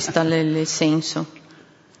sia questo il senso.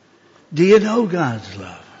 Do you know God's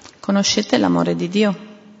love? Conoscete l'amore di Dio?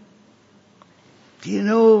 Do you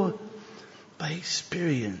know by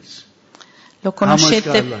experience? Lo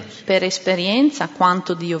conoscete per esperienza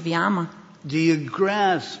quanto Dio vi ama? Do you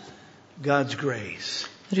grasp God's grace?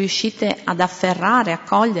 Riuscite ad afferrare, a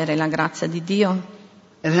cogliere la grazia di Dio?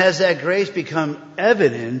 And has that grace become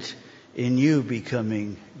evident in you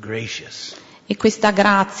becoming gracious? E questa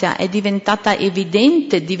grazia è diventata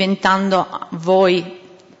evidente diventando voi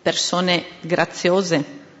persone graziose?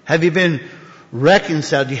 Have you been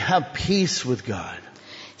reconciled? Do you have peace with God?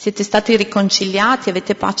 Siete stati riconciliati?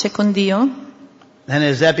 Avete pace con Dio? And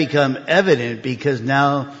has that become evident because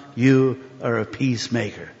now you are a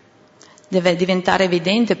peacemaker? Deve diventare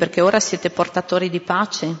evidente perché ora siete portatori di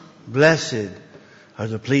pace. Blessed are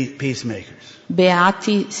the peacemakers,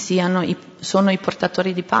 Beati sono i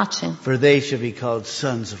portatori di pace, for they shall be called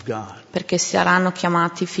sons of God. perché saranno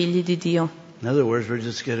chiamati figli di Dio. In other words, we're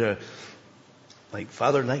just gonna, like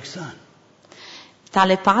father, like son,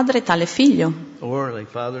 Tale padre, tale figlio. or like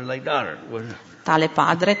father, like daughter, whatever. Tale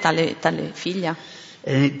padre, tale figlia.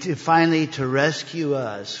 And finally to rescue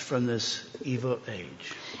us from this evil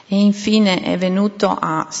age. E infine è venuto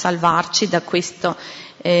a salvarci da questo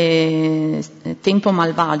tempo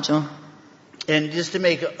malvagio. And just to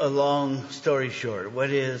make a long story short, what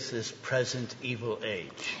is this present evil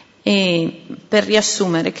age? E per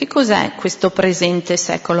riassumere, che cos'è questo presente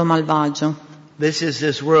secolo malvagio? This is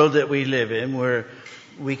this world that we live in, where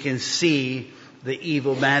we can see the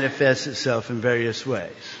evil manifest itself in various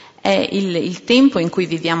ways. È il tempo in cui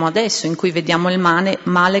viviamo adesso, in cui vediamo il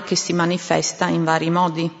male che si manifesta in vari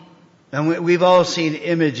modi. And we've all seen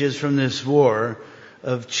images from this war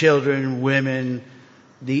of children, women,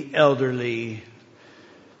 the elderly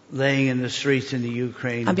laying in the streets in the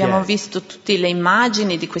Ukraine. Abbiamo dead. visto tutte le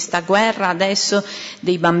immagini di questa guerra adesso,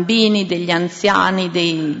 dei bambini, degli anziani,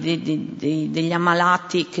 degli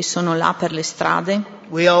ammalati che sono là per le strade.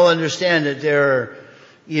 We all understand that there are,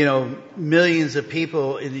 millions of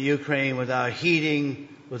people in the Ukraine without heating,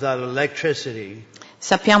 without electricity.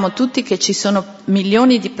 Sappiamo tutti che ci sono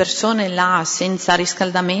milioni di persone là senza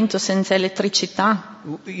riscaldamento, senza elettricità.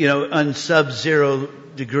 On sub-zero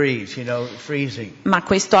degrees, freezing. Ma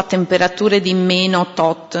questo a temperature di meno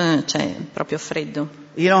tot, cioè proprio freddo.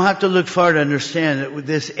 You don't have to look far to understand that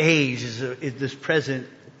this age this present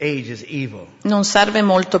age is evil. Non serve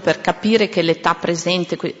molto per capire che l'età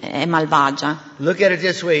presente è malvagia. Look at it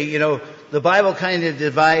this way, the Bible kind of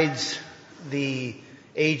divides the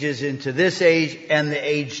ages into this age and the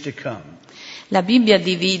age to come. La Bibbia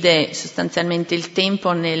divide sostanzialmente il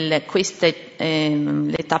tempo l'età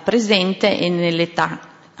presente e nell'età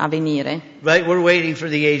a venire. Right? We're waiting for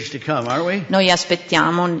the age to come, aren't we? Noi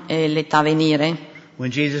aspettiamo l'età a venire.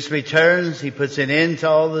 When Jesus returns, He puts an end to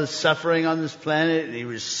all the suffering on this planet and He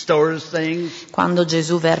restores things. Quando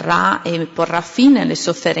Gesù verrà e porrà fine alle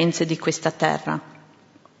sofferenze di questa terra.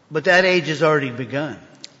 But that age has already begun.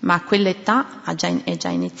 Ma quell'età è già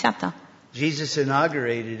iniziata. Jesus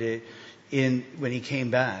inaugurated it when He came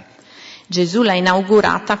back. Gesù l'ha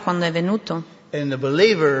inaugurata quando è venuto. And the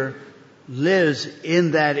believer lives in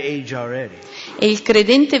that age already. E il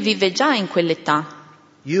credente vive già in quell'età.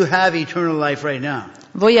 You have eternal life right now.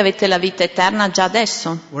 Voi avete la vita eterna già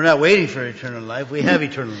adesso. We're not waiting for eternal life. We have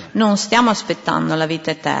eternal life. Non stiamo aspettando la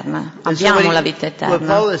vita eterna. Abbiamo la vita What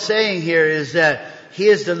Paul eterna. is saying here is that He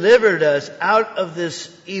has delivered us out of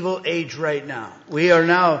this evil age right now. We are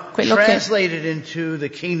now translated into the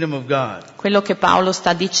kingdom of God. Quello che Paolo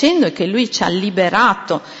sta dicendo è che lui ci ha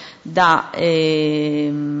liberato dal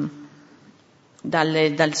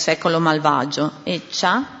secolo malvagio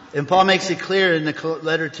And Paul makes it clear in the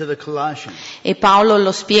letter to the Colossians. e Paolo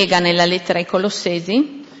lo spiega nella lettera ai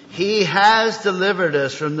Colossesi. He has delivered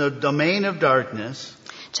us from the domain of darkness.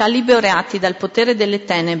 Ci ha liberati dal potere delle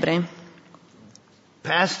tenebre.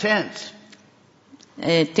 Past tense.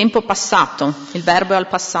 Tempo passato, il verbo è al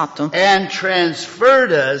passato. And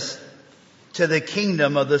transferred us to the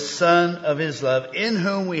kingdom of the Son of His love, in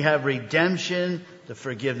whom we have redemption, the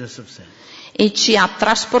forgiveness of sin. E ci ha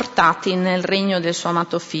trasportati nel regno del suo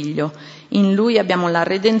amato figlio. In lui abbiamo la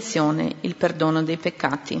redenzione, il perdono dei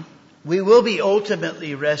peccati. We will be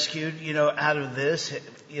ultimately rescued, out of this,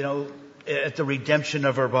 at the redemption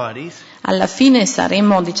of our bodies. Alla fine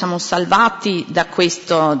saremo, salvati da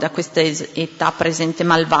questa età presente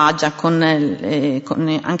malvagia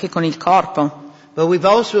anche con il corpo. But we've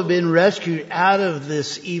also been rescued out of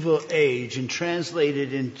this evil age and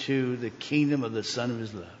translated into the kingdom of the Son of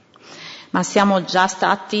His love. Ma siamo già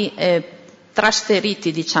stati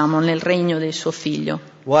trasferiti, nel regno del suo figlio.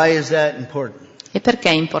 Why is that important? E perché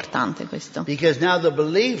è importante questo? Because now the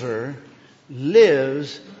believer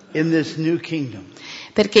lives in this new kingdom.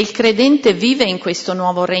 Perché il credente vive in questo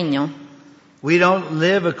nuovo regno. We don't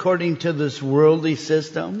live according to this worldly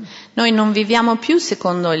system. Noi non viviamo più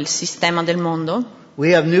secondo il sistema del mondo.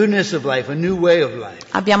 We have newness of life, a new way of life.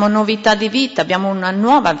 Abbiamo novità di vita, abbiamo una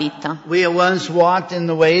nuova vita. We once walked in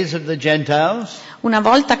the ways of the Gentiles. Una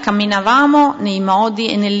volta camminavamo nei modi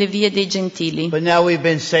e nelle vie dei gentili. But now we've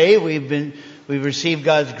been saved, we've received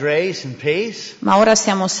God's grace and peace. Ma ora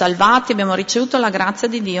siamo salvati, abbiamo ricevuto la grazia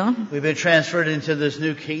di Dio. We've been transferred into this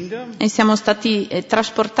new kingdom. E siamo stati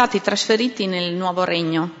trasferiti nel nuovo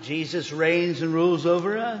regno. Jesus reigns and rules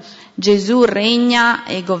over us. Gesù regna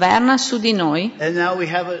e governa su di noi. And now we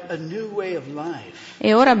have a new way of life.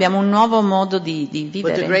 E ora abbiamo un nuovo modo di But the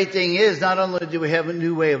vivere. great thing is, not only do we have a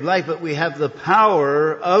new way of life, but we have the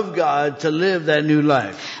power of God to live that new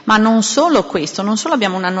life. Ma non solo questo, non solo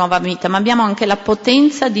abbiamo una nuova vita, ma abbiamo anche la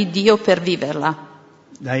potenza di Dio per viverla.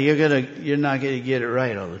 Now you're not going to get it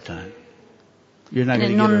right all the time. You're not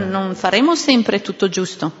going to get it right. Non faremo sempre tutto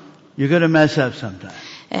giusto. You're going to mess up sometimes.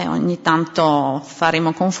 Ogni tanto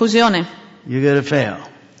faremo confusione, You're going to fail.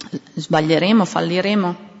 sbaglieremo,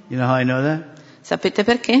 falliremo. You know how I know that? Sapete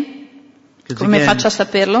perché? Come faccio a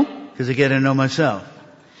saperlo? Because again, I know myself.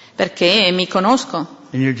 Perché mi conosco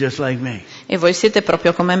And you're just like me. e voi siete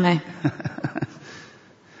proprio come me.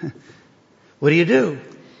 What do you do?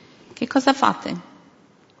 Che cosa fate?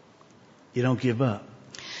 You don't give up.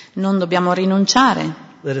 Non dobbiamo rinunciare.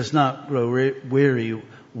 Let us not grow weary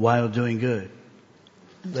while doing good.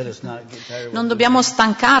 Let us not get tired. Non dobbiamo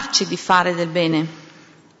stancarci di fare del bene,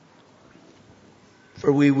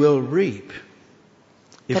 For we will reap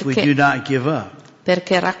if we do not give up.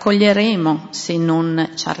 perché raccoglieremo se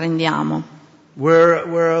non ci arrendiamo.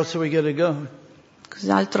 Where else are we going to go?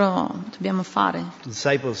 Cos'altro dobbiamo fare? The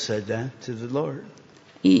disciples said that to the Lord.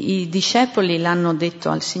 I discepoli l'hanno detto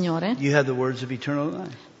al Signore: You have the words of eternal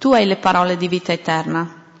life. tu hai le parole di vita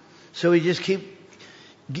eterna. So we just keep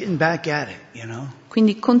getting back at it,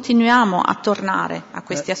 Quindi continuiamo a tornare a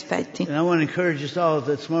questi aspetti. And I want to encourage us all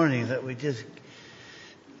this morning that we just,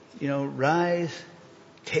 rise,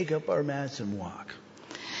 take up our mats and walk.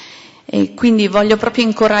 E quindi voglio proprio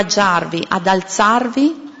incoraggiarvi ad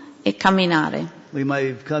alzarvi e camminare. We might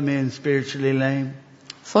have come in spiritually lame,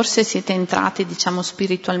 Forse siete entrati,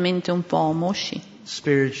 spiritualmente un po' mosci,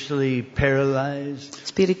 spiritually paralyzed.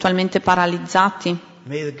 spiritualmente paralizzati.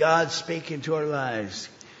 May the God speak into our lives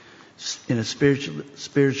in a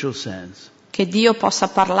spiritual sense. Che Dio possa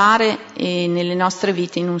parlare nelle nostre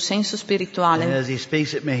vite in un senso And spirituale. as He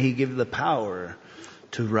speaks it, may He give the power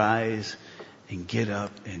to rise and get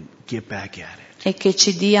up and get back at it. E che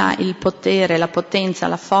ci dia il potere, la potenza,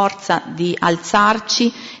 la forza di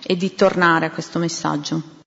alzarci e di tornare a questo messaggio.